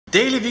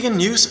Daily Vegan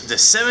News, the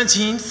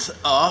 17th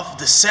of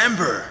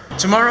December.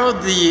 Tomorrow,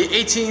 the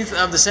 18th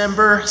of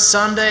December,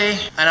 Sunday,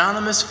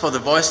 Anonymous for the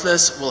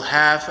Voiceless will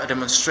have a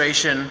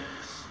demonstration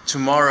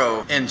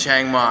tomorrow in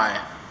Chiang Mai.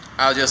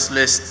 I'll just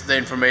list the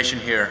information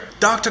here.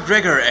 Dr.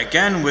 Gregor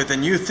again with a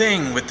new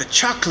thing, with the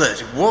chocolate.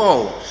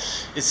 Whoa!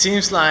 It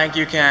seems like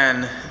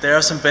there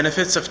are some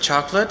benefits of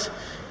chocolate,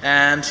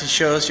 and he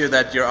shows you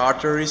that your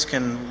arteries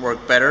can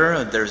work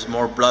better, there's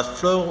more blood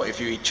flow if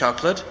you eat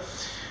chocolate.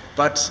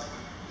 But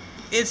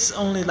it's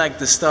only like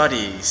the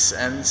studies,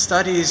 and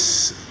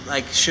studies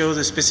like show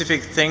the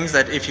specific things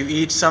that if you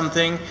eat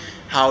something,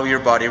 how your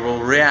body will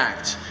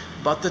react.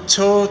 But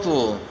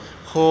the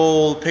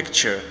whole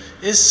picture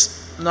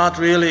is not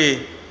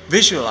really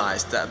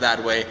visualized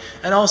that way.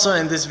 And also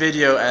in this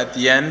video at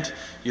the end,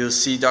 you'll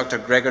see Dr.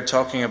 Gregor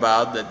talking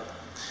about that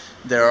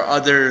there are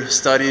other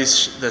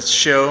studies that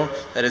show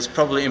that it's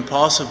probably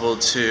impossible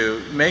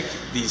to make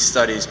these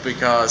studies,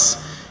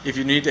 because if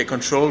you need a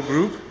control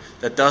group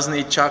that doesn't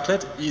eat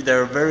chocolate,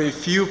 there are very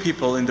few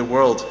people in the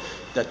world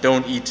that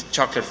don't eat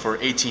chocolate for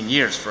 18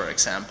 years, for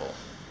example.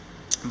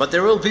 But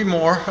there will be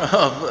more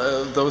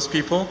of those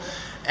people,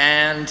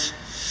 and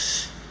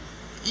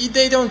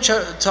they don't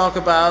talk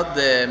about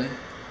the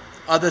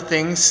other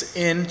things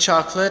in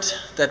chocolate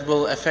that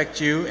will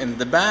affect you in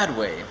the bad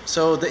way.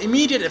 So the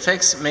immediate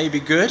effects may be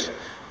good,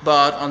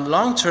 but on the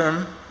long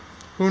term,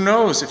 who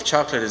knows if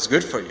chocolate is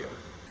good for you.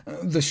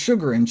 The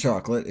sugar in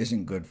chocolate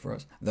isn't good for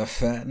us. The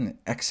fat and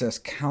excess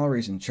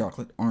calories in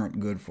chocolate aren't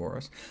good for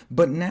us.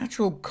 But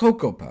natural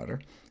cocoa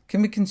powder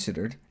can be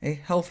considered a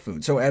health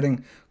food, so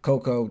adding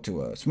cocoa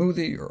to a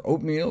smoothie or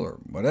oatmeal or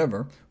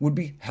whatever would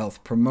be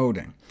health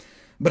promoting.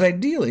 But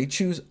ideally,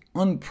 choose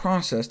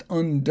unprocessed,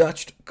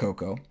 undutched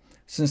cocoa,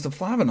 since the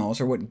flavonols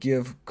are what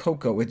give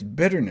cocoa its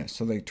bitterness,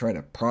 so they try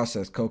to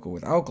process cocoa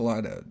with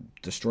alkali to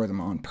destroy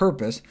them on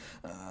purpose.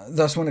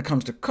 Thus, when it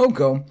comes to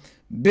cocoa,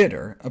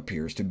 bitter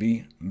appears to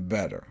be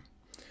better.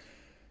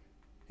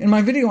 In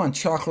my video on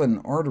chocolate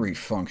and artery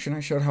function, I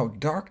showed how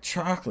dark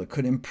chocolate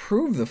could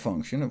improve the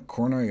function of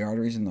coronary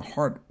arteries in the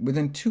heart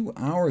within 2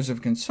 hours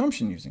of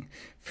consumption using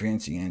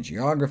fancy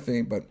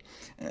angiography, but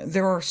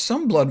there are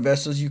some blood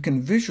vessels you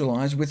can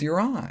visualize with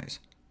your eyes.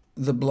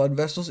 The blood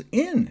vessels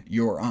in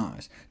your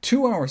eyes.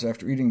 2 hours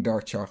after eating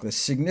dark chocolate, a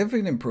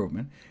significant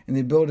improvement in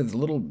the ability of the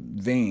little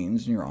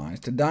veins in your eyes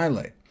to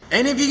dilate.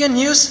 Any vegan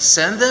news?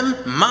 Send them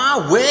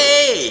my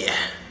way!